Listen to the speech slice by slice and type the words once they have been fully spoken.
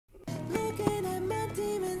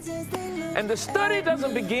And the study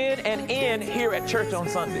doesn't begin and end here at church on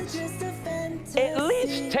Sundays. At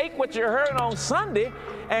least take what you heard on Sunday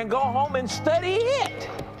and go home and study it.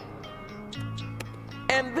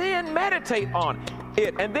 And then meditate on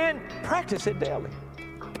it. And then practice it daily.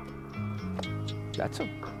 That's a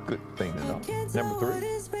good thing to know. Number 3.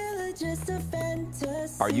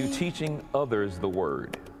 Are you teaching others the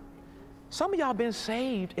word? Some of y'all been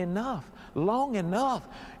saved enough, long enough.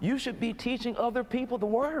 You should be teaching other people the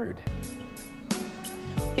word.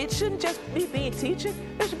 It shouldn't just be me teaching.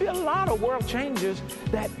 There should be a lot of world changers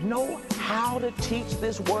that know how to teach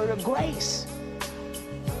this word of grace.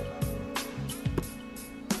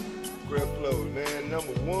 Creflo, man,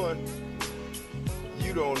 number 1,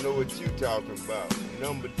 you don't know what you talking about.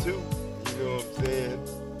 Number 2, you know what I'm saying?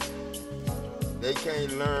 They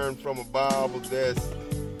can't learn from a Bible that's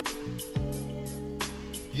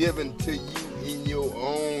given to you in your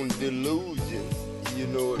own delusions, you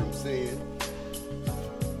know what I'm saying?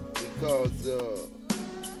 Because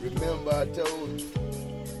remember I told you,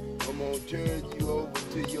 I'm gonna turn you over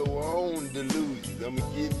to your own delusions. I'm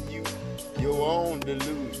gonna give you your own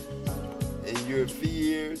delusions. And your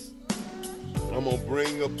fears, I'm gonna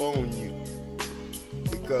bring up on you.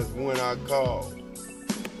 Because when I called,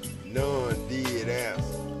 none did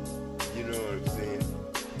answer. You know what I'm saying?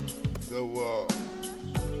 So,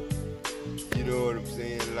 you know what I'm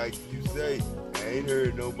saying? Like you say, I ain't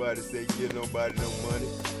heard nobody say give nobody no money.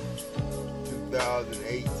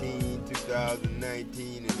 2018,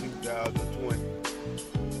 2019, and 2020.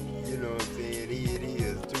 You know what I'm saying? Here it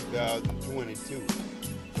is, 2022.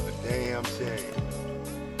 A damn shame.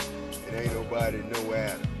 And ain't nobody know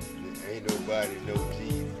Adam. And ain't nobody know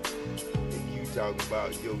Jesus. And you talking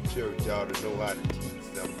about your church ought to know how to teach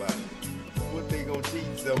somebody. What they gonna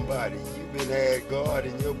teach somebody? You been had God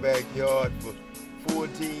in your backyard for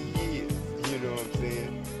 14 years. You know what I'm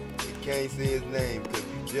saying? You can't say his name because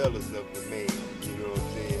you jealous of the man. You know what I'm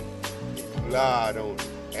saying? And you lied on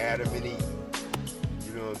Adam and Eve.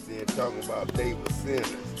 You know what I'm saying? Talking about they were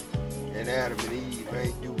sinners. And Adam and Eve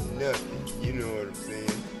ain't do nothing. You know what I'm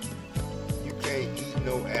saying? You can't eat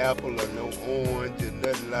no apple or no orange or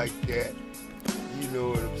nothing like that. You know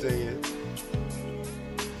what I'm saying?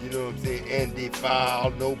 You know what I'm saying? And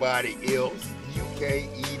defile nobody else. You can't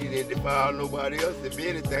eat it and defile nobody else. If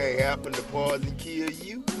anything happened, the poison kill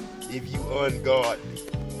you if you ungodly.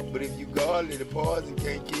 But if you godly, the poison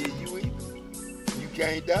can't kill you either. You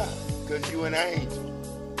can't die because you an angel.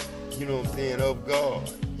 You know what I'm saying? Of God.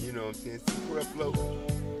 You know what I'm saying? See, Creflo,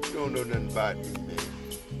 you don't know nothing about me, man.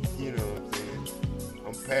 You know what I'm saying?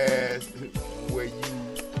 I'm past where you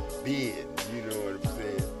been. You know what I'm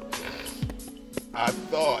saying? I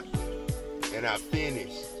thought, and I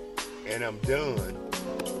finished, and I'm done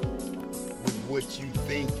with what you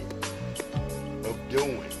thinking of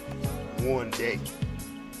doing one day.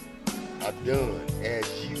 I've done as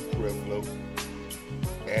you, Creflo,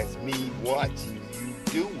 as me watching you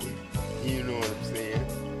do it. You know what I'm saying?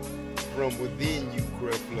 From within you,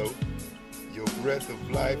 Creflo, your breath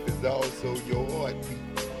of life is also your heartbeat.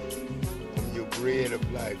 I'm your bread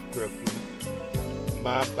of life, Creflo.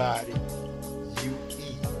 My body, you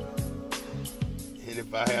eat. And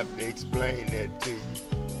if I have to explain that to you,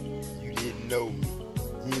 you didn't know me.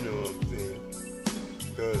 You know what I'm saying?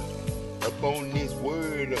 Because up on this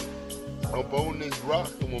word, up on this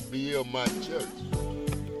rock, I'm going to build my church.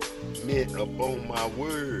 Meant up on my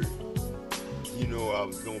word, you know I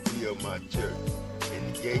was going to build my church.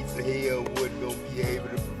 And the gates of hell wasn't going to be able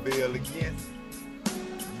to prevail against it.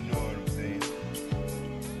 You know what I'm saying?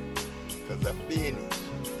 Because I finished,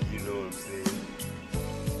 you know what I'm saying?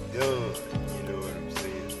 Done, you know what I'm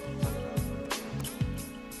saying?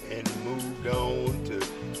 And moved on to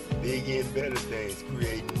bigger and better things,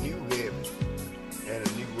 creating new heaven and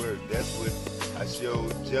a new earth. That's what I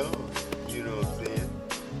showed John, you know what I'm saying?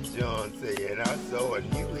 John said, and I saw a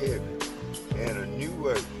new heaven and a new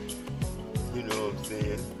earth. You know what I'm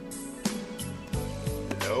saying?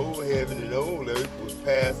 And the old heaven and old earth was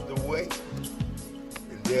passed away.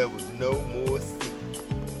 And there was no more sea.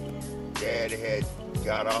 Daddy had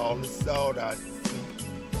got all the salt out the sea,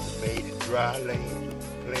 made it dry land,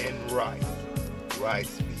 planting rice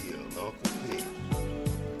field, Uncle Pig,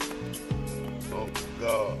 Uncle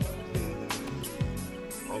God,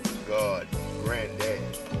 Uncle God, Granddad,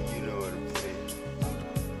 you know what I'm saying?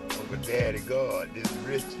 Uncle Daddy God, this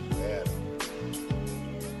Richard Adam.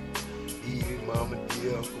 Edie, Mama,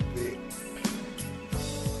 dear Uncle Pig.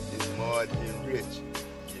 This Margie and Richard,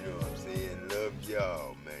 you know what I'm saying? Love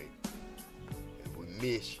y'all, man. And we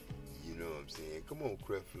miss you, you know what I'm saying? Come on,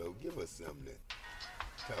 Creflo, give us something to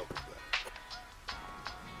talk about.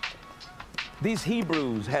 These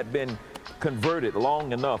Hebrews had been converted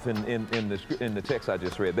long enough in the text I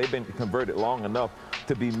just read. They've been converted long enough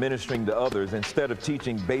to be ministering to others. Instead of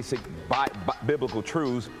teaching basic biblical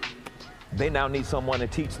truths, they now need someone to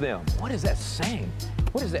teach them. What is that saying?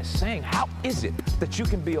 What is that saying? How is it that you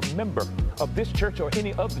can be a member of this church or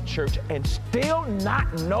any other church and still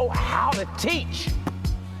not know how to teach?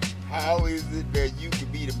 How is it that you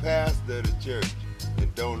can be the pastor of the church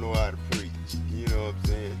and don't know how to preach? You know what I'm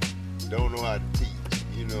saying? Don't know how to teach.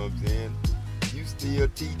 You know what I'm saying? You still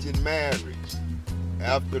teaching marriage.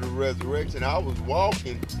 After the resurrection, I was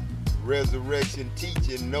walking resurrection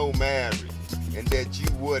teaching no marriage, and that you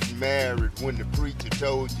wasn't married when the preacher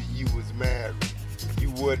told you you was married.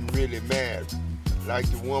 You wasn't really married. Like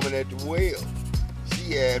the woman at the well.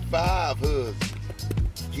 She had 5 husbands.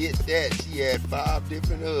 Get that, she had 5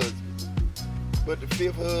 different husbands. But the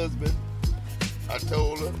 5th husband, I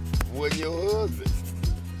told her, wasn't your husband.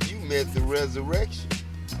 You met the resurrection.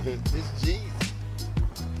 It's Jesus.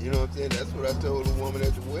 You know what I'm saying? That's what I told the woman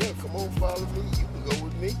at the well. Come on, follow me. You can go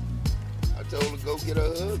with me. I told her go get her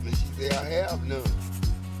husband. She said, I have none.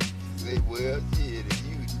 She said, well, shit, if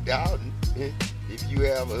you doubting, if you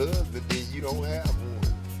have a husband, then you don't have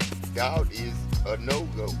one. Doubt is a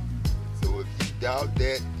no-go. So if you doubt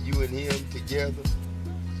that you and him together,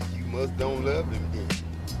 you must don't love him then.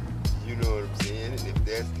 You know what I'm saying? And if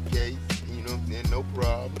that's the case, you know what I'm saying, no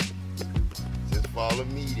problem. Just follow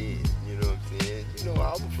me then, you know what I'm saying? You know,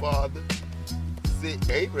 our father,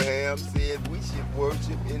 Abraham said we should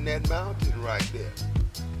worship in that mountain right there.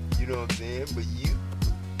 You know what I'm saying? But you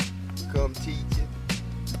come teaching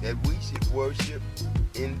that we should worship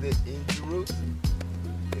in Jerusalem.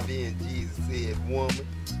 And then Jesus said, woman,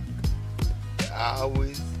 the hour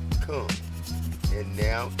is come, and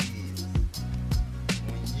now is,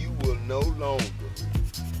 when you will no longer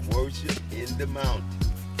worship in the mountain,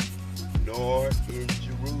 nor in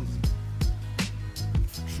Jerusalem.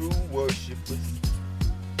 True worshipers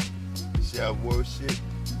shall worship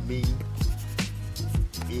me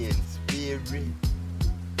in spirit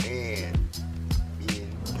and in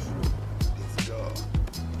truth. This God.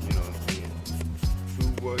 You know what I'm saying?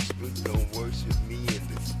 True worshipers don't worship me in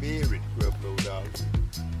the spirit, Creflo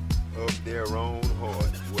Dollar, of their own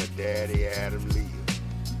heart, where Daddy Adam lived,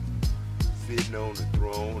 sitting on the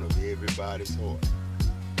throne of everybody's heart,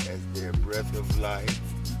 as their breath of life,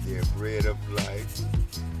 their bread of life,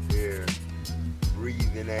 their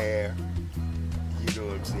breathing air, you know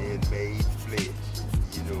what I'm saying, made flesh,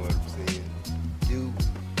 you know what I'm saying, do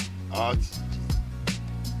oxygen,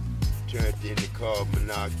 turned into carbon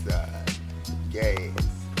monoxide, gas,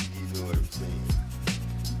 you know what I'm saying,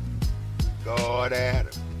 God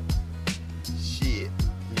Adam, shit,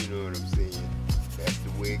 you know what I'm saying, that's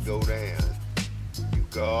the way it go down, you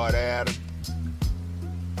God Adam,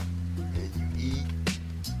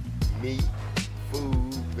 meat,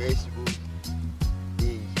 food, vegetables,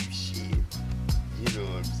 then you shit. You know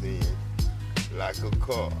what I'm saying? Like a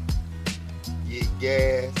car. Get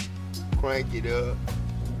gas, crank it up,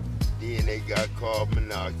 then they got carbon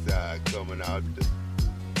monoxide coming out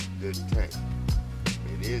the tank.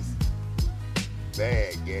 And it's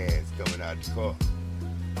bad gas coming out the car.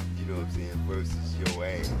 You know what I'm saying? Versus your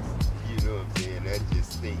ass. You know what I'm saying? That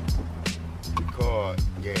just stinks. The car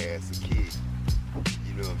gas a kick.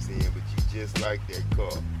 You know what I'm saying? But you just like that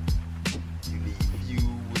car. You need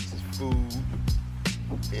fuel, which is food,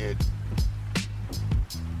 and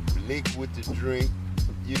liquid to drink.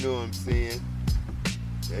 You know what I'm saying?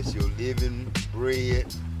 That's your living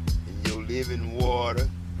bread and your living water.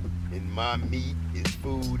 And my meat is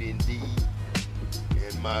food indeed.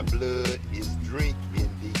 And my blood is drink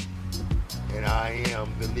indeed. And I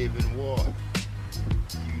am the living water.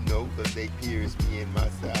 You know, because they pierced me in my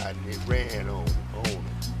side and it ran on them.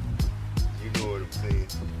 You know what I'm saying?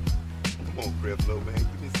 Come on, Creflo, man,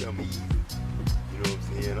 give me something easy. You know what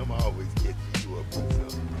I'm saying? I'm always catching you up with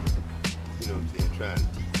something. You know what I'm saying? Trying to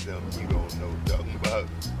teach something you don't know. Talking about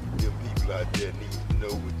them people out there need to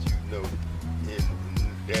know what you know. And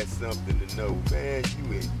that's something to know. Man, you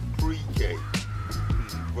in pre-K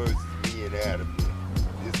versus me and Adam.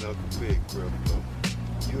 This Uncle Big, Creflo.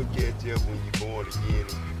 You'll catch up when you're born again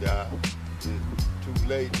and you die. It's too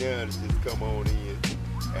late now to just come on in.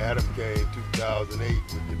 Adam came 2008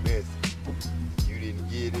 with the message. You didn't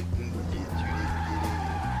get it, and you didn't get in.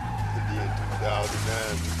 And then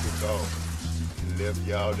 2009 we took off and left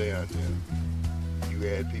y'all down there. You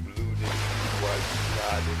had people losing while you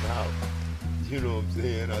died in the house. You know what I'm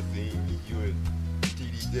saying? I seen you and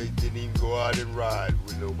TDJ didn't even go out and ride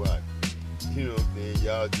with nobody. You know what I'm saying?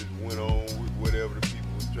 Y'all just went on with whatever the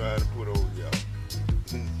people was trying to put on y'all.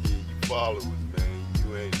 Yeah, you followers, man.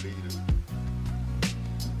 You ain't leaders.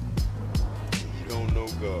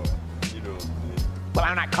 God. You know what I'm saying? Well,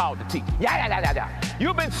 I'm not called to teach. Yeah.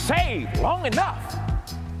 You've been saved long enough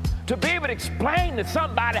to be able to explain to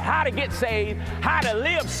somebody how to get saved, how to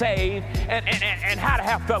live saved, and how to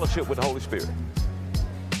have fellowship with the Holy Spirit.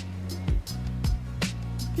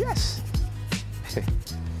 Yes.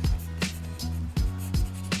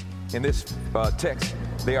 In this text,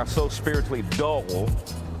 they are so spiritually dull,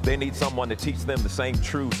 they need someone to teach them the same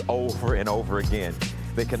truths over and over again.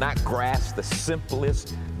 They cannot grasp the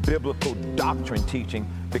simplest biblical doctrine teaching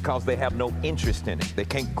because they have no interest in it. They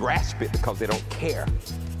can't grasp it because they don't care.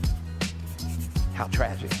 How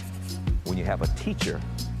tragic when you have a teacher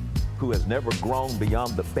who has never grown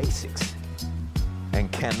beyond the basics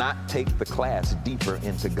and cannot take the class deeper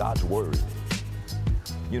into God's word.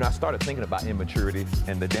 You know, I started thinking about immaturity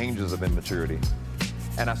and the dangers of immaturity.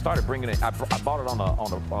 And I started bringing it, I brought it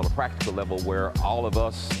on a practical level where all of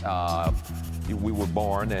us, we were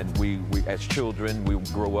born and we as children, we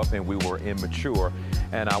grew up and we were immature.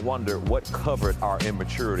 And I wonder what covered our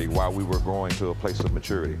immaturity while we were growing to a place of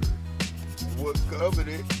maturity. What covered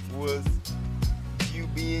it was you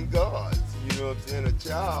being God's. You know what I'm saying? A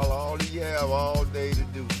child, all he have all day to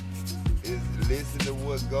do is listen to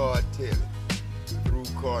what God tells him. Through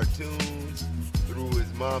cartoons, through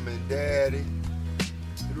his mom and daddy,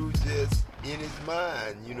 through just in his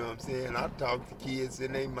mind, you know what I'm saying? I talk to kids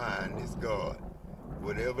in their mind, it's God.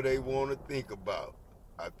 Whatever they want to think about,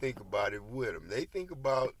 I think about it with them. They think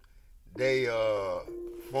about their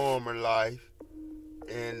former life,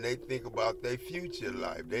 and they think about their future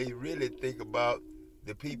life. They really think about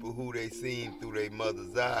the people who they seen through their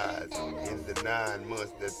mother's eyes in the 9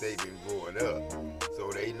 months that they've been growing up. So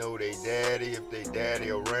they know their daddy, if they daddy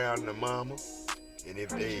around the mama, and if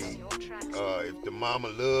the mama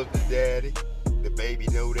loves the daddy, the baby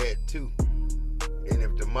know that too. And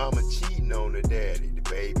if the mama cheating on the daddy, the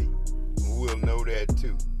baby will know that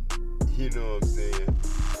too. You know what I'm saying?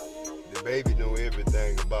 The baby know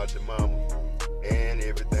everything about the mama and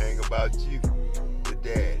everything about you, the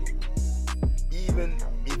daddy. Even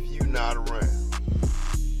if you're not around,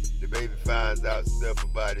 the baby finds out stuff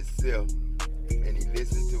about himself, and he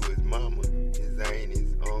listens to his mama, his aunt,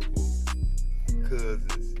 his uncle,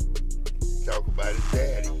 cousins talk about his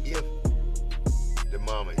daddy. If the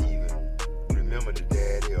mama even remember the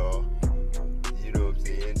daddy, or you know what I'm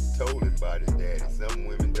saying, told him about his daddy. Some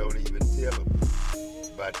women don't even tell him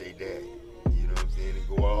about their daddy. You know what I'm saying?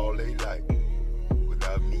 They go all their life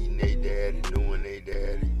without meeting their daddy, knowing their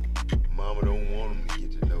daddy. Mama don't want them to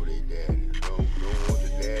get to know their daddy. Don't want the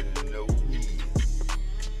daddy to know who he is.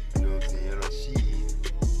 You know what I'm saying? Or she is.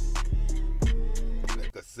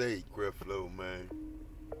 Like I say, Creflo, man.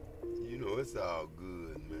 You know, it's all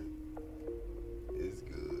good, man. It's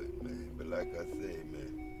good, man. But like I say,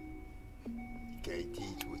 man, you can't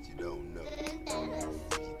teach what you don't know.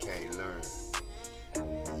 You can't learn.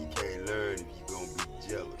 You can't learn if you're going to be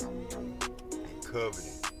jealous and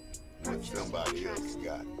coveting what somebody else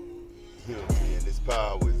got. You know what I'm saying? This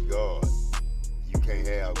power is God. You can't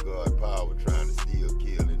have God's power trying to steal,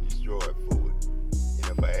 kill, and destroy for it. And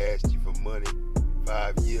if I asked you for money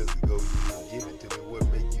 5 years ago, you didn't give it to me, what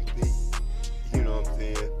make you think? You know what I'm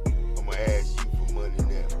saying? I'm going to ask you for money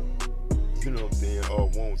now. You know what I'm saying? Or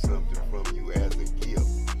want something from you as a gift.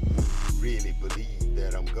 You really believe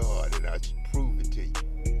that I'm God and I should prove it to you.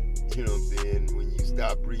 You know what I'm saying? When you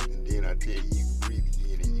stop breathing, then I tell you you can breathe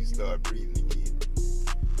again, and you start breathing again.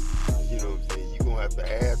 You know what I'm saying? You're going to have to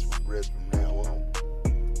ask for breath from now on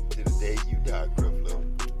to the day you die, Creflo.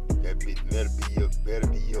 That better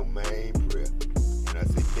be your main prayer. And I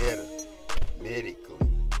say medically,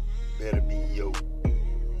 better be your,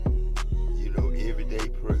 everyday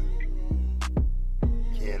prayer.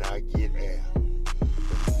 Can I get air?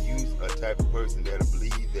 But you a type of person that'll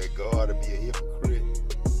believe that God will be a hypocrite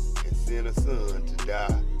and send a son to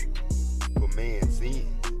die for man's sins.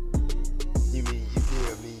 You mean you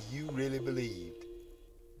tell me you really believed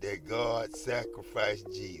that God sacrificed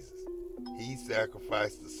Jesus? He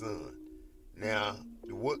sacrificed the son. Now,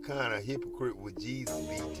 what kind of hypocrite would Jesus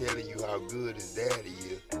be telling you how good his daddy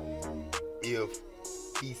is if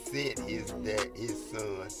he sent his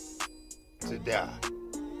son to die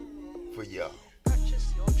for y'all?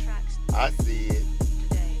 I said,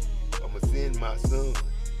 I'm gonna send my son.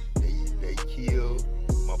 They killed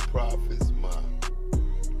my prophets,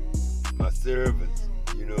 my servants,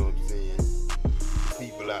 you know what I'm saying?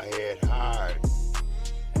 People I had hired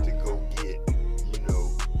to go get,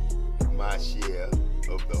 my share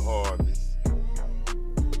of the harvest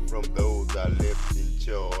from those I left in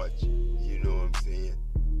charge, you know what I'm saying?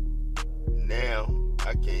 Now,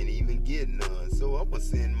 I can't even get none, so I'm gonna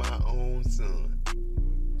send my own son.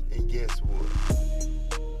 And guess what?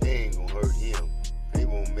 hurt him. They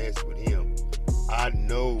won't mess with him. I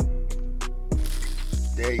know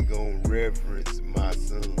they gonna reverence my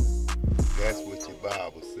son. That's what your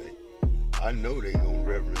Bible say. I know they gonna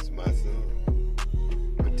reverence my son.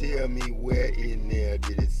 But tell me where in there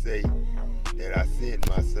did it say that I sent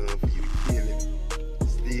my son for you to kill him,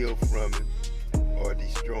 steal from him, or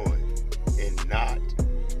destroy him, and not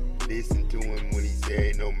listen to him when he said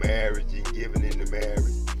ain't no marriage and giving in the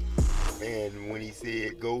marriage. And when he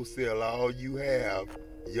said, go sell all you have,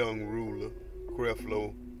 young ruler,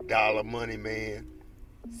 Creflo, dollar money man,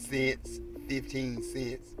 cents, 15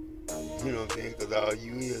 cents, you know what I'm saying? Because all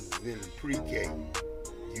you is in pre-K.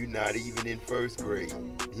 You not even in first grade,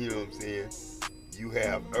 you know what I'm saying? You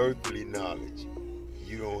have earthly knowledge.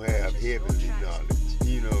 You don't have heavenly knowledge.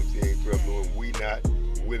 You know what I'm saying, Creflo? And we not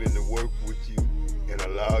willing to work with you and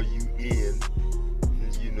allow you in,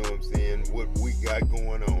 you know what I'm saying, what we got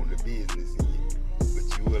going on, the business end.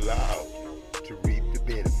 But you allowed to reap the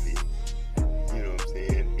benefits. You know what I'm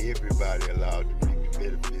saying? Everybody allowed to reap the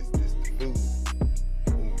benefits. This the food.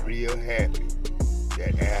 Who real happy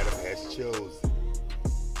that Adam has chosen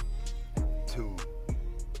to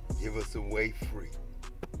give us away free.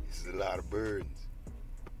 This is a lot of burdens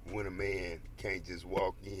when a man can't just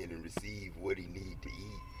walk in and receive what he need to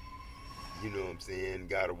eat. You know what I'm saying?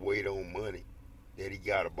 Gotta wait on money that he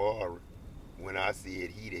gotta borrow. When I said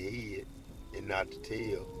he the head and not the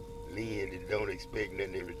tail, lend and don't expect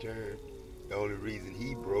nothing in return. The only reason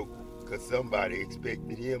he broke, cause somebody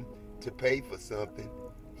expected him to pay for something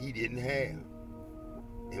he didn't have.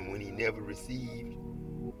 And when he never received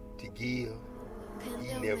to give,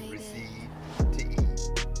 he never received to eat.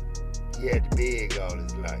 He had to beg all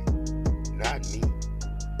his life. Not me,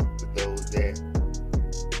 but those that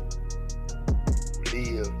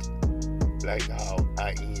lived like how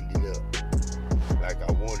I ended up, like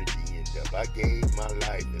I wanted to end up. I gave my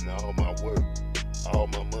life and all my work, all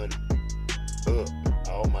my money, up,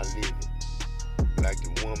 all my living. Like the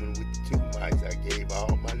woman with the 2 mice, I gave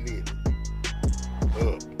all my living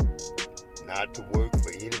up, not to work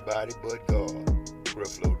for anybody but God.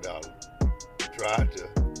 Creflo Dollar. Tried to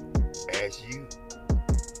ask you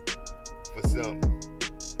for something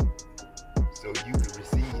so you could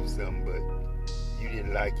receive something, but you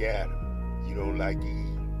didn't like Adam. You don't like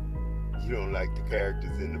Eve. You don't like the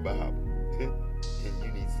characters in the Bible. And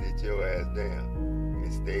you need to sit your ass down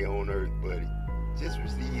and stay on earth, buddy. Just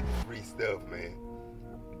receive the free stuff, man.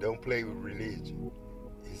 Don't play with religion.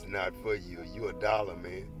 It's not for you. You're a dollar,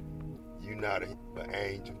 man. You're not an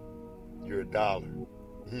angel. You're a dollar.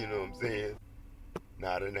 You know what I'm saying?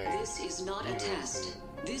 Not an angel. This is not a test.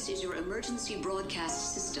 This is your emergency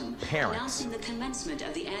broadcast system. Parents. Announcing the commencement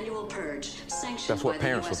of the annual purge sanctioned That's what by the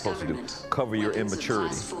parents are US supposed government. to do. Cover your Weapons of immaturity.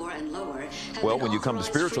 class 4 and lower have Well, been when you come to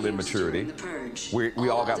authorized spiritual for use immaturity, during the purge. we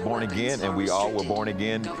all got other born weapons again, and are we all were restricted. born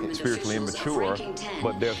again Government spiritually officials of immature, ranking 10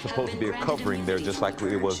 but there's have supposed to be a been covering there, granted just like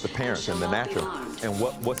immunity it was the from parents purge and the and shall not be natural. harmed. And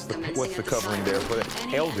what's the Commencing at covering there for the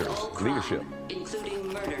any elders, and all crime, leadership?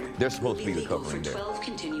 including murder, They're supposed to will be the legal covering for there. 12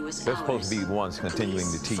 continuous They're supposed to be hours. the ones continuing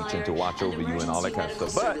to Police, teach and to fire, watch over you and all that kind of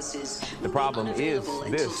emergency stuff. But medical services the will problem be is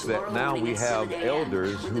unavailable this, until that now tomorrow we morning at have 7 a.m.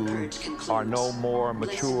 elders when the who purge concludes. are no more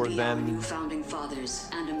Blessed mature be our new than founding fathers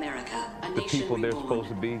and America, a the nation people they're reborn. supposed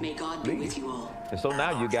to be May God be leading. with you all. And so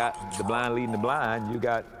now you got the blind leading the blind. You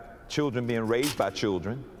got children being raised by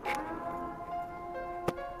children.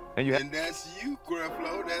 And you have And that's you,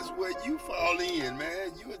 Creflo. That's where you fall in,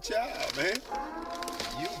 man. You a child, man.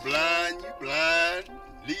 You blind,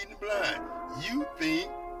 leading the blind. You think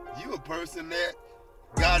you a person that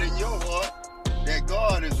got in your heart that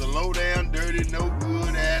God is a low-down, dirty,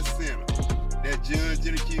 no-good ass sinner that judge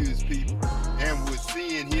and accuse people and would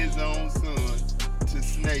send his own son to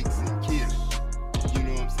snakes and kill him. You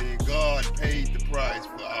know what I'm saying? God paid the price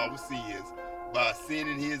for our sins by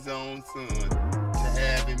sending his own son to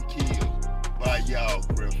have him killed by y'all,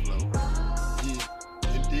 Creflo. Yeah.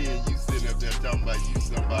 And then you sitting up there talking about you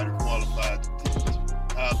somebody qualified to teach.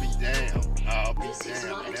 I'll be damned. I'll be This is damned.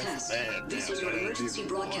 not a That's test. bad. This damn. is your That ain't emergency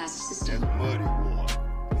living broadcast water. system. That's muddy water.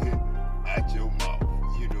 Out your mouth.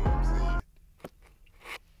 You know what I'm saying?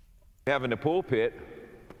 have in the pulpit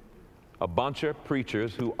a bunch of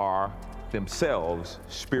preachers who are themselves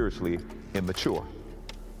spiritually immature.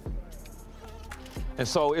 And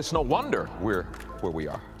so it's no wonder we're where we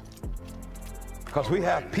are. Because we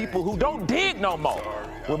have people who don't dig no more.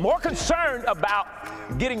 We're more concerned about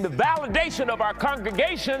getting the validation of our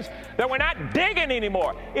congregations that we're not digging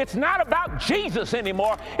anymore. It's not about Jesus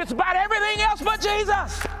anymore. It's about everything else but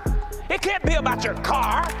Jesus. It can't be about your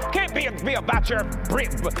car. It can't be about your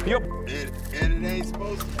And it ain't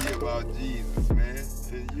supposed to be about Jesus, man.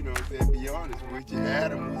 And, you know what I'm saying? Be honest. honest with you,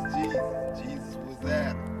 Adam was Jesus. Jesus was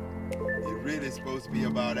Adam. It really is supposed to be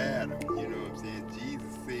about Adam. You know what I'm saying?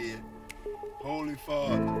 Jesus said, Holy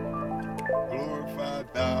Father, glorify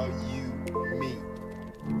thou you me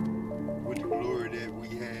with the glory that we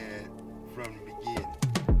had from the beginning.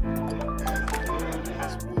 As the Lord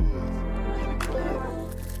once was in the beginning.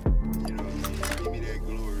 You know what I'm saying? Give me that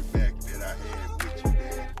glory back that I had with you,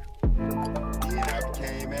 Daddy. Then I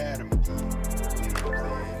became Adam again. You know what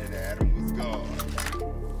I'm saying? And Adam was God.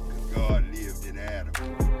 Because God lived in Adam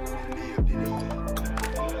and lived in Eve.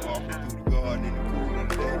 Walking through the garden in the cool of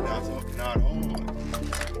the day, not hard.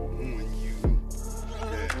 When you,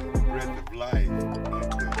 the breath of life of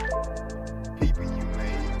the people you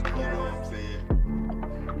made, you know what I'm saying?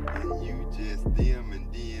 And you just them, and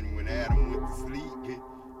then when Adam went to sleep,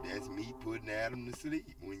 that's me putting Adam to sleep.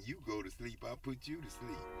 When you go to sleep, I put you to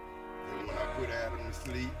sleep. And when I put Adam to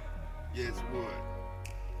sleep, guess what?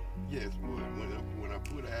 Guess what? When I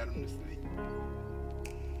put Adam to sleep,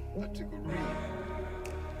 I took a read.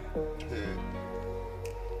 And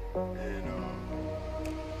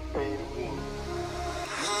made a woman.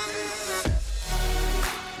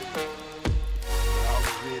 I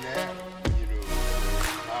was in Adam, you know.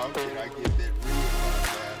 How can I get that real out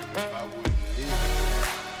of Adam if I wouldn't live in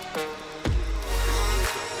Adam?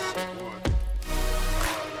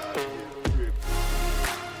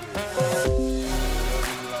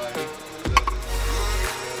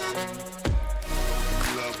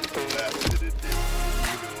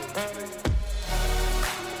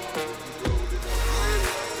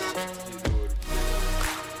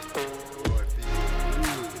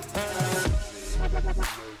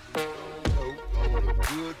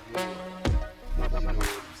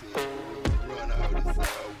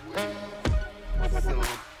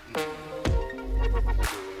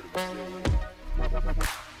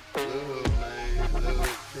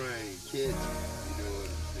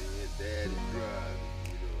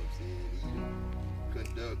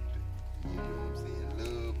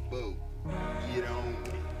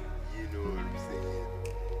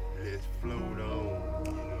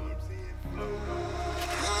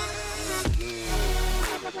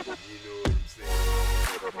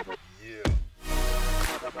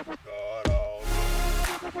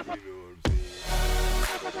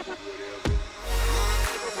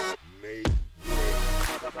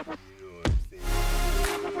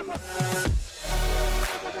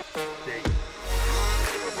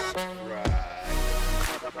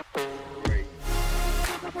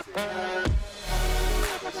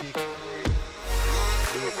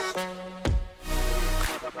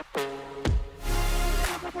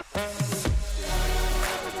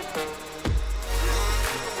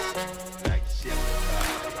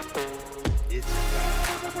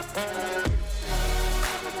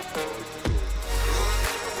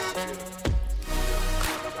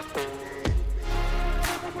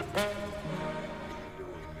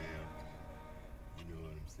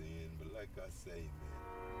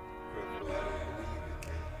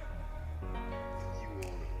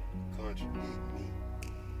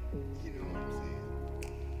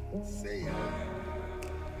 Say I'm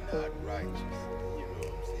not righteous, you know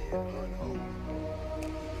what I'm saying, unholy, you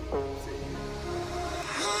know what I'm saying.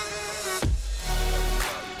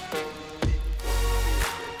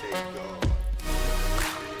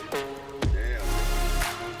 Damn,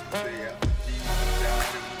 say after Jesus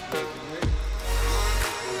died and was resurrected, I'm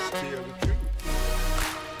supposed to tell the truth.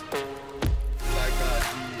 Like I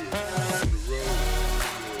did on the road,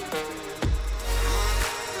 you know what I'm saying.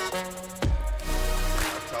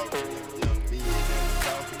 Talking to them young men that was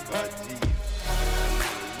talking about Jesus.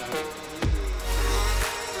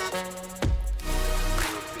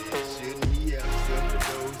 Shouldn't he have suffered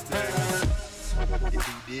those things? If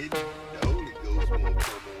he didn't, the Holy Ghost won't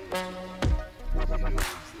come on you. You know what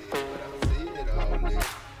I'm saying? But I said all that.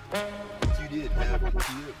 But you didn't have to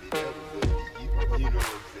kill me. That was up to you. You know what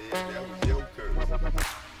I'm saying? That was your curse.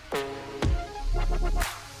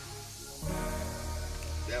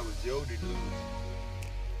 That was your delusion.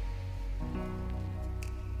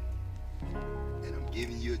 And I'm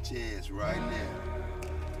giving you a chance right now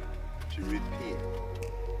to repent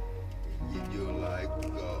and give your life to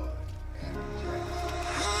God, Adam Jackson.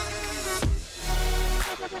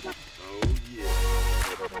 Oh yeah,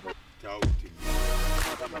 talk to me.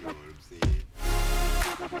 You know what I'm saying?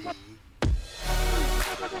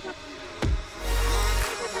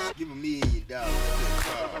 Give $1 million to the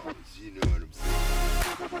cause, you know what I'm saying?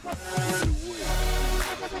 Give it away.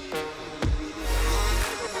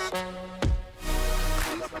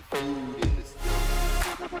 It's the food in the stuff.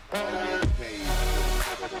 Already paid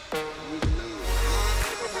with love.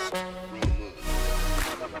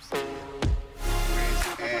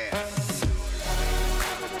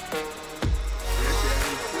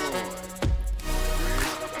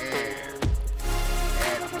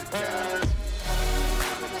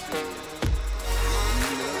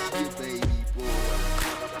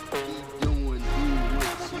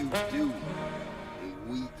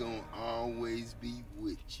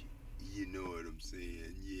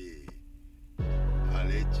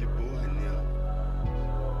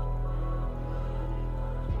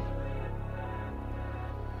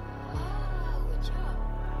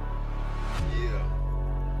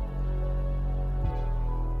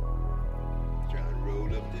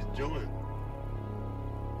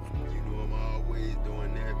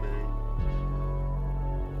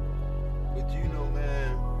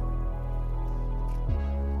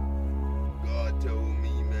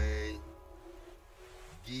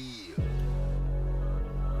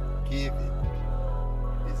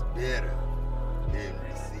 better than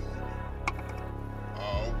receiving.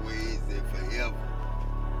 Always and forever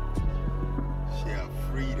shall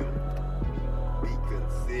freedom be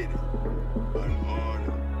considered an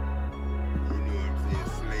honor. You know what I'm saying?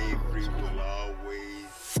 Slavery will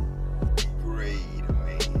always degrade a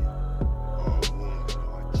man or a woman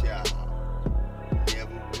or a child.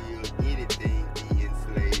 Never will anything be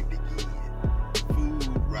enslaved again. Food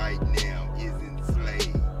right now is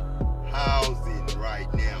enslaved. Housing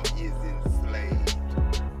right now is enslaved.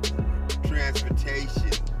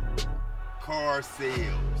 Transportation, car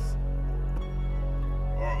sales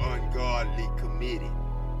are ungodly committed.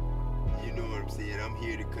 You know what I'm saying? I'm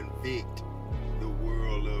here to convict the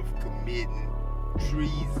world of committing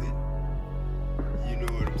treason. You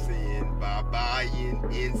know what I'm saying? By buying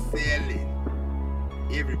and selling.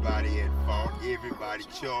 Everybody at fault, everybody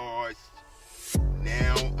charged.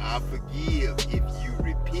 Now I forgive if you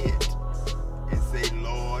repent and say,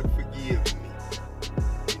 Lord, forgive me.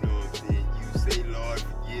 You know what I'm saying? You say, Lord,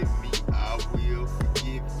 forgive me, I will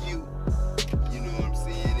forgive you. You know what I'm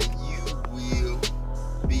saying? And you will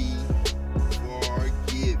be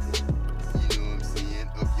forgiven. You know what I'm saying?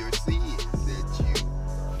 Of your sins that you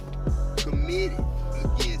committed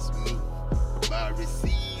against me by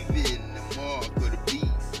receiving the mark of the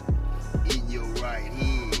beast in your right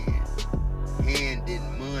hand, handing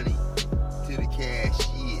money to the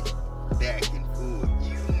cashier back and forth.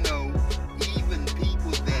 You know, even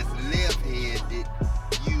people that's left-handed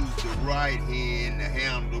use the right hand to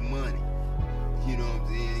handle money. You know what I'm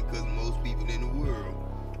saying? Because most people in the world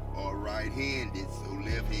are right-handed, so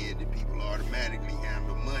left-handed people automatically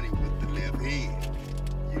handle money with the left hand.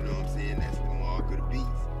 You know what I'm saying? That's the mark of the beast.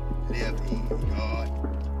 Left hand, God.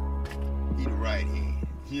 He the right hand.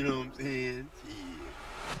 You know what I'm saying?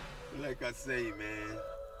 Yeah. Like I say, man,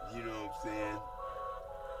 you know what I'm saying?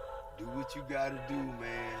 Do what you gotta do,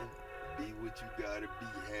 man. Be what you gotta be.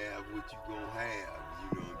 Have what you gonna have. You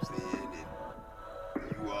know what I'm saying? And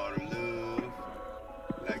you ought to love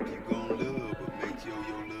like you gonna love, but make sure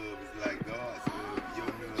your love is like God's love. If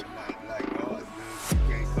your love not like God's love, you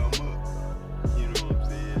can't come up. You know what I'm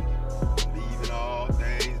saying? Leaving all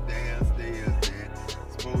things downstairs that's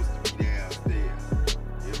supposed to be downstairs.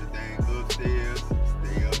 Everything upstairs,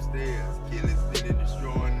 stay upstairs. Killing, stealing,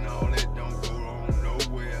 destroying, and all that don't go on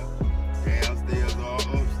nowhere. Downstairs or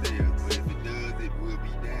upstairs, but if it does, it will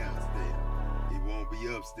be downstairs. It won't be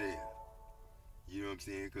upstairs. You know what I'm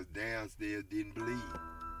saying? Because downstairs didn't believe.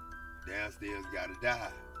 Downstairs gotta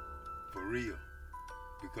die. For real.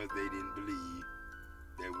 Because they didn't believe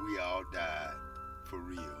that we all died for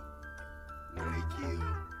real. When they killed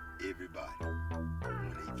everybody.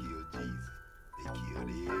 When they killed Jesus. They killed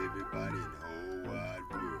everybody in the whole wide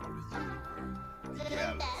world. The universe. The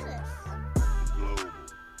galaxy. The global.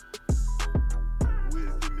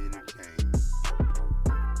 Wisdom entertainment.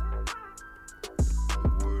 The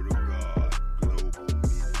word of God. Global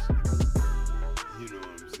ministry. You know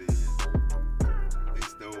what I'm saying? They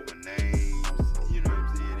stole my names. You know what I'm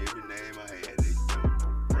saying? Every name I had, they stole.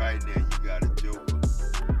 Right now, you got a joker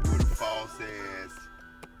with a false ass.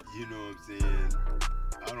 You know what I'm saying?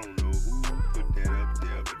 I don't know who put that up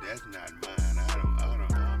there, but that's not mine.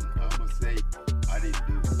 I'ma say I didn't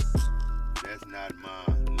do it. That's not my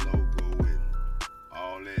logo and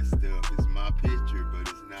all that stuff. It's my picture, but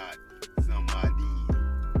it's not something I did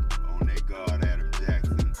on that God Adam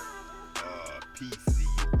Jackson PC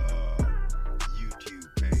YouTube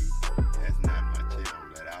page. That's not my channel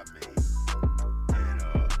that I made. And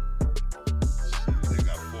shoot, they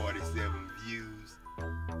got 47 views.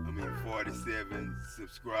 47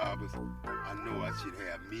 subscribers. I know I should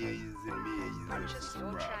have millions and millions of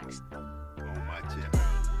subscribers on my channel.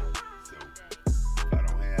 So if I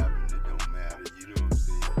don't have them, it don't matter. You know what I'm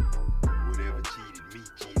saying? Whatever cheated me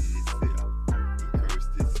cheated itself. It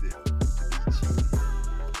cursed itself to be cheated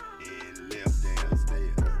and left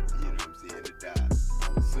downstairs. You know what I'm saying? To die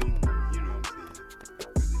soon. You know what I'm saying?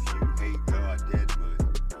 Because if you hate God that much,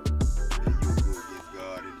 then you'll go against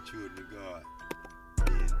God and the children of God.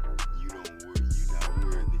 Then you're not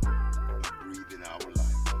worthy of breathing our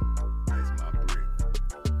life. That's my breath.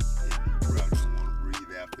 And you probably don't want to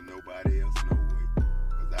breathe after nobody else, no way.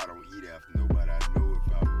 Because I don't eat after nobody. I know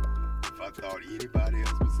if I thought anybody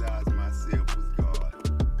else besides myself was God,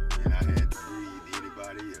 and I had to breathe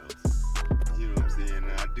anybody else. You know what I'm saying?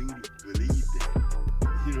 And I do believe that.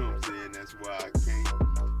 You know what I'm saying? That's why I can't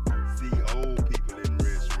see old people in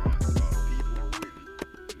restaurants or people with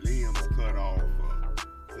limbs cut off or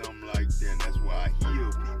something like that. That's why I heal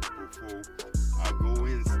people before I go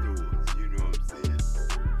in stores. You know what I'm saying?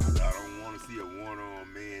 Because I don't want to see a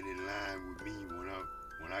one-armed man in line with me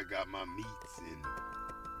when I got my meats and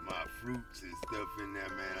fruits and stuff in there,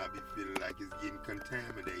 man, I be feeling like it's getting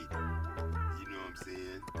contaminated. You know what I'm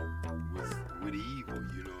saying? With evil,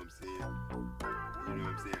 you know what I'm saying? You know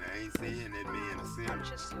what I'm saying? I ain't saying that man a sinner.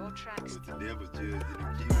 Purchase your tracks. But the devil judged and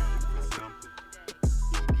accused him for something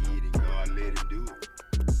he did, and God let him do it.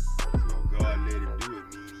 So if God let him do it,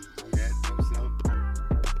 meaning he had to do something.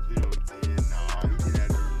 You know what I'm saying? Nah, he didn't have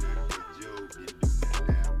to do nothing, but Job didn't do nothing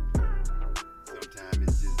now. Sometimes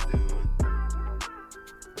it's just done.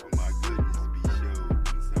 For my goodness to be showed.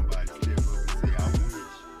 When somebody step up and say, I wish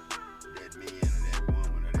that man or that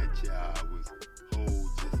woman or that child was whole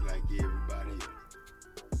just like everybody else.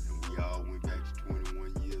 And we all went back to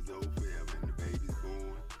 21 years old forever, and the baby's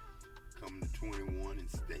born, come to 21 and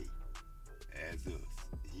stay as us.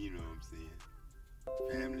 You know what I'm saying?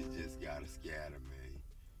 Family just gotta scatter, man.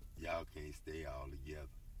 Y'all can't stay all together.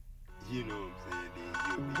 You know what I'm saying? Then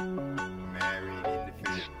you'll be married in the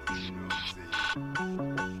family. You know what I'm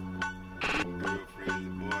saying? Getting girlfriends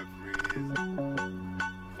and boyfriends,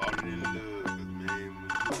 falling in love. Cause man,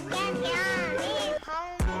 when you're around,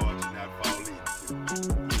 hard to not fall into.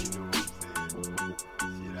 You know what I'm saying?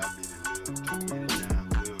 Shit, I've been in love too many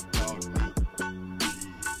times. Love called me.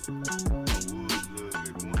 Shit, I was love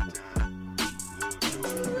at one time. Love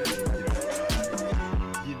told me, man, get on out.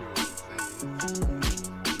 You know what I'm saying?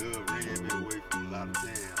 Love ran me away from a lot of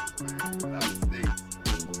towns, man. A lot of states,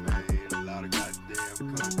 man. A lot of goddamn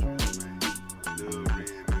countries, man. Love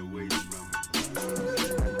ran me away from it. You know what I'm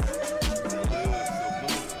saying? I love so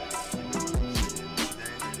much. You know what I'm saying?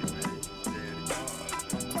 Daddy, man. Daddy God, man.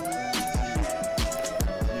 Shit.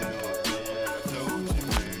 You know what I'm saying? I told you,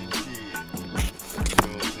 man. Shit. You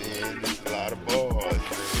know what I'm saying? There's a lot of bars,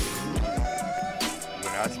 man.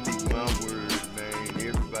 When I speak my word, man,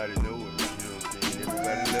 everybody know it. You know what I'm saying?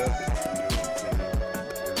 Everybody love it. You know what I'm saying?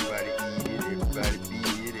 Everybody eat it, everybody be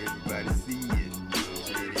it, everybody see it. You know what I'm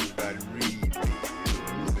saying? Everybody read it. You know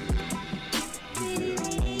what I'm saying?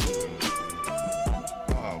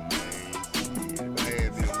 Oh man, shit. If I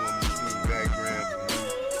had been a woman singing background for me,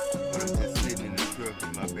 when I'm just sitting in the truck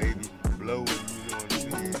and my baby blowing, you know what I'm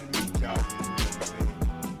saying? And me talking, you know what I'm saying?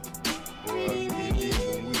 Boy, and then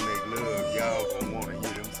when we make love, y'all gonna wanna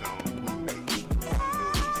hear them songs we make. You know what I'm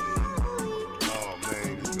saying? Oh man,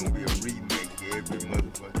 it's gonna be a remake every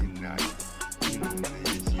motherfucking night. You know what I'm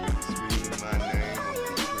saying? She gonna be screaming my name, I'm gonna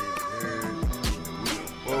be screaming hers, and we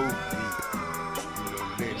gonna both be, you know,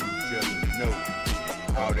 letting each other know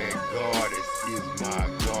how that goddess is my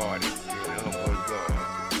goddess and I'm her god.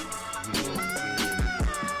 You know what I'm saying?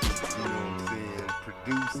 You know what I'm saying?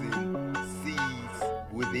 Producing seeds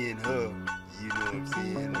within her. You know what I'm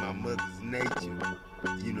saying? My mother's nature.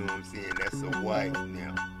 You know what I'm saying? That's a wife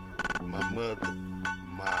now. My mother,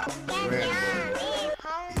 my grandmother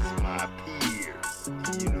is my peers.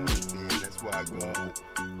 You know what I'm saying? That's why God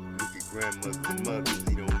look at grandmothers and mothers.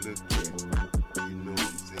 He don't look at, you know what I'm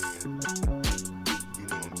saying? You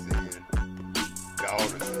know what I'm saying?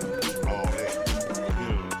 Daughters, all that. You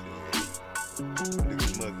know what I'm saying? Look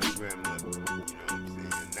at mother and grandmother. You know what I'm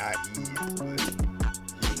saying? Not his, but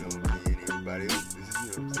you know what I'm saying? Everybody else is, you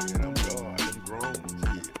know what I'm saying? I'm God, I'm grown,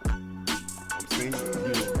 shit. I'm single, you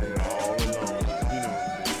know what I'm saying? All alone, you know what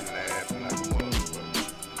I'm saying? Laughing like a motherfucker.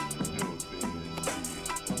 You know what I'm saying?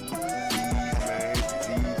 Shit.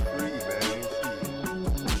 Disease free, man.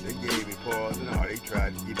 Shit. They gave me poison. Oh, they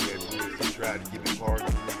tried to give me that bullshit. They tried to give me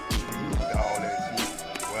poison. All that shit.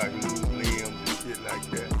 Where I could lose limbs and shit like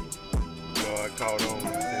that. God caught on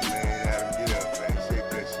and said, man, Adam, get up, man. Shake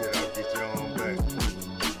that shit out. Get your own back.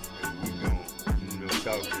 And we gon', you know,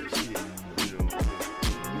 talk that shit. You know what I'm saying?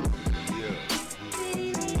 Yeah.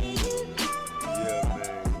 You know what I'm saying? Yeah,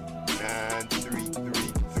 man.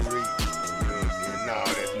 9333. You know what I'm saying? No,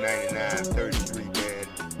 that's 9933, man.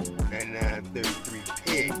 9933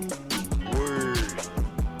 pig. Word.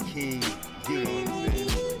 King. You know what I'm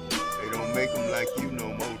saying? They don't make them like you no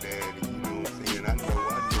more, daddy. You know what I'm saying? I know.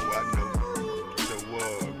 So,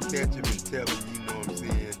 catch them and tell them, you know what I'm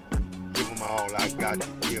saying? Give them all I got to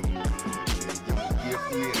give them. You know what I'm saying? Give them a gift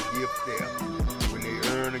here and a gift there. When they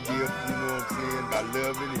earn a gift, you know what I'm saying? By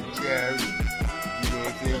loving and charity, you know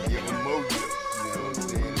what I'm saying? Give them more gifts. You know what I'm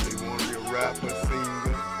saying? If they want to be a rapper,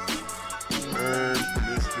 singer, earn from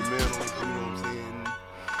instrumentals, you know what I'm saying?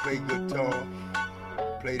 Play guitar,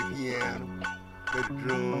 play the piano, play the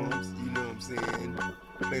drums, you know what I'm saying?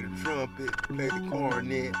 Play the trumpet, play the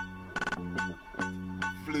cornet,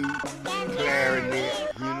 flute, clarinet,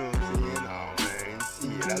 you know what I'm saying? Oh man,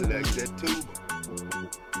 shit, I like that tuba.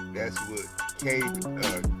 That's what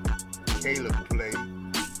Caleb played,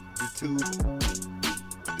 the tuba.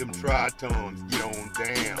 Them tritones, get on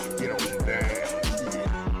down, shit.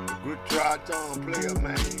 A good triton player,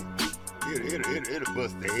 man, it'll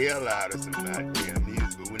bust the hell out of some goddamn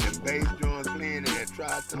music. But when the bass drums playing and that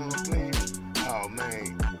tritone playing, oh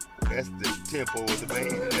man, that's the tempo of the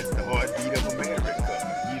band. That's the heartbeat of America.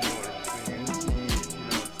 You know what I'm saying? Shit, you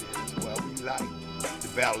know what I'm saying? That's why we like the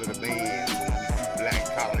Battle of the Bands when we see black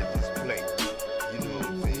colleges play. You know what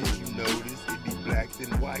I'm saying? You notice it be blacks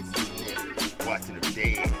and whites in there watching them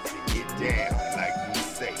dance and get down like we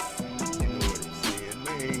say. You know what I'm saying?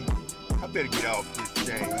 Man, I better get off this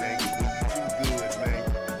thing, man, 'cause when you too good, man,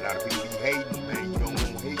 a lot of people be hating, man. You don't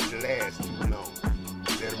want hate to last too long.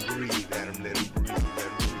 Let them breathe, let them breathe, let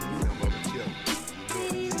them breathe. Some of them chill.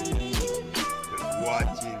 You know what I'm saying? 'Cause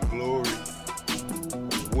watching glory,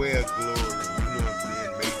 wear glory, you know what I'm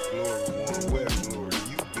saying? Make glory, wanna wear glory.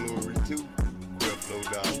 You glory too. Well, flow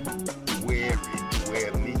dog. Wear it,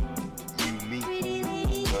 wear me, you me.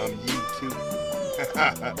 I'm you too. Shit.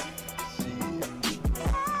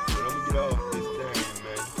 But I'm gonna get off this thing,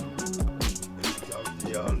 man. And talk to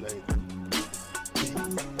y'all later.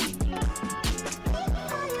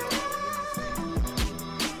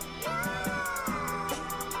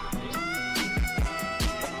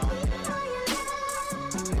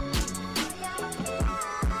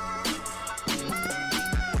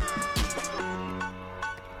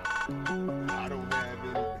 I don't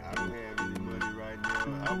have any money right now.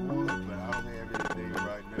 I would, but I don't have anything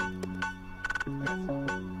right now.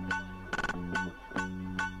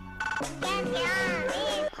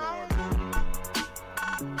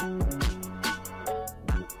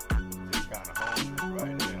 Just kind of homeless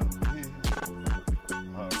right now.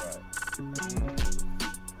 All right.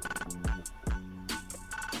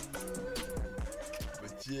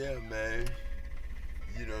 But yeah, man.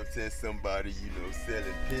 You know what I'm saying? Somebody, you know,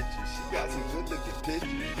 selling pictures. She got some good looking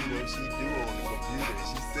pictures, you know, she do on the computer. And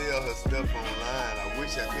she sell her stuff online. I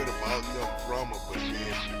wish I could have bought something from her, but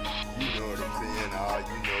then, you know what I'm saying?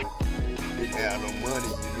 You know, didn't have no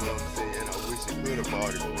money, you know what I'm saying? I wish I could have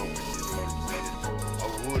bought it from her, you know what I'm saying? I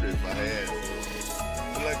would if I had it.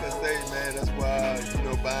 But like I say, man, that's why, you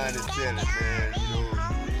know, buying and selling, man. You know,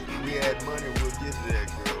 if we had money, we'll get to that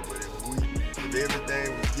girl. But if everything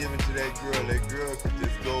was given to that girl could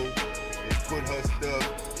just go and put her stuff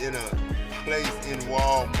in a place in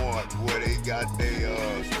Walmart where they got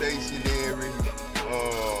their stationery,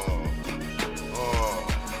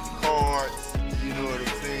 cards, you know what I'm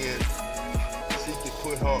saying? She could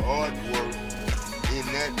put her artwork in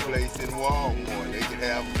that place in Walmart. They could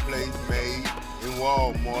have a place made in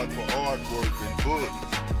Walmart for artwork and books.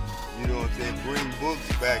 You know what I'm saying? Bring books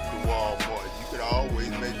back to Walmart. You could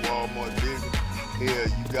always make Walmart bigger. Hell,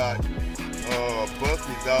 you got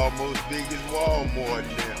Bucky's almost big as Walmart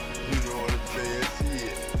now. You know what I'm saying?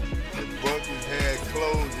 Shit. If Bucky's had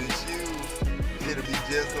clothes and shoes, it'll be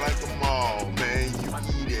just like a mall, man. You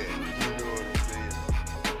eat it. You know what I'm saying?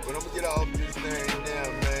 But I'm gonna get off this thing now,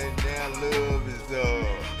 man. Now love is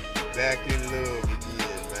back in love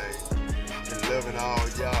again, man. And loving all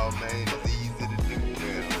y'all, man, is easy to do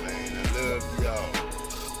now, man. I love y'all.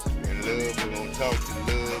 And love, we're gonna talk to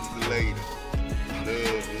loves later.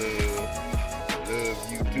 Love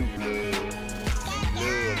you too, love.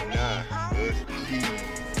 Love not us,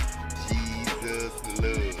 Jesus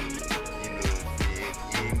love. You know what I'm saying?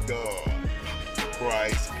 In God,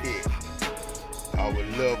 Christ picked our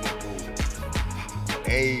lovable,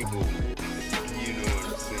 able. You know what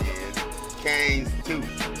I'm saying? Cain's too.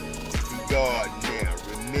 He God now.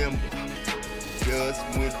 Remember, dust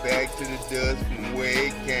went back to the dust from where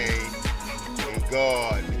it came, and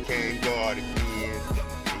God became God again.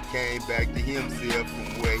 Came back to himself from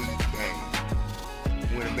where he came.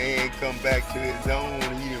 When a man come back to his own,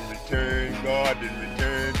 he didn't return. God didn't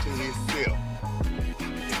return to himself.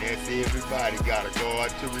 And that's everybody got a God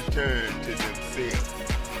to return to themselves.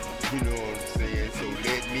 You know what I'm saying? So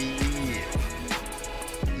let me in.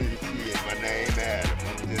 Shit, my name Adam.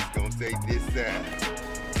 I'm just gonna say this side.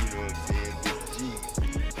 You know what I'm saying? This Jesus.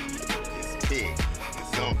 This Pig.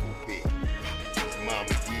 This Uncle Pig. This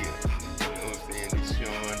Mama Dear.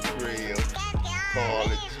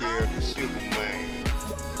 Carla, Cherry, Sugar Man,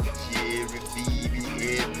 Cherry, Phoebe,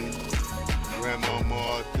 Edmund, Grandma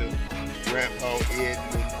Martha, Grandpa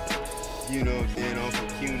Edmund, you know what I'm saying, Uncle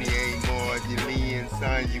Cuny, Aunt Margie, Lynn,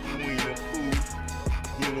 Sonya, Queen of Pooh,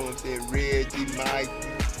 you know what I'm saying, Reggie, Mikey,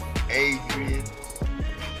 Adrian,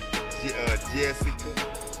 Jessica,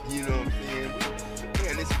 you know what I'm saying.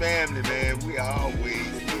 Man, this family, man, we always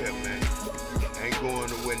here, man. Ain't going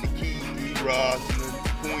nowhere. Nikki, Rosalind,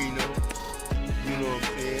 Queen of, you know what I'm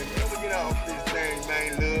saying? Man, we get off this thing, man.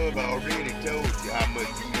 Love, I already told you how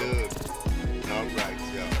much he loves you. All right,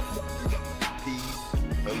 y'all. Peace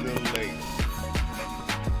a little later.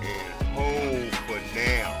 And home for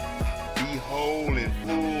now. Be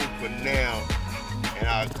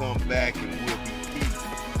come back and we'll be peace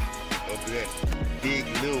of that big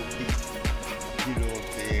little peace. You know what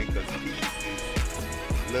I'm saying? Because peace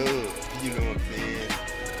is love. You know what I'm saying?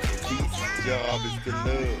 And peace's job is to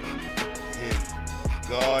love. And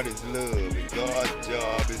God is love. And God's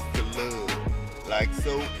job is to love. Like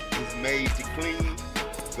soap is made to clean,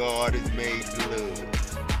 God is made to love.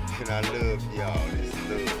 And I love y'all. It's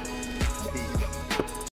love.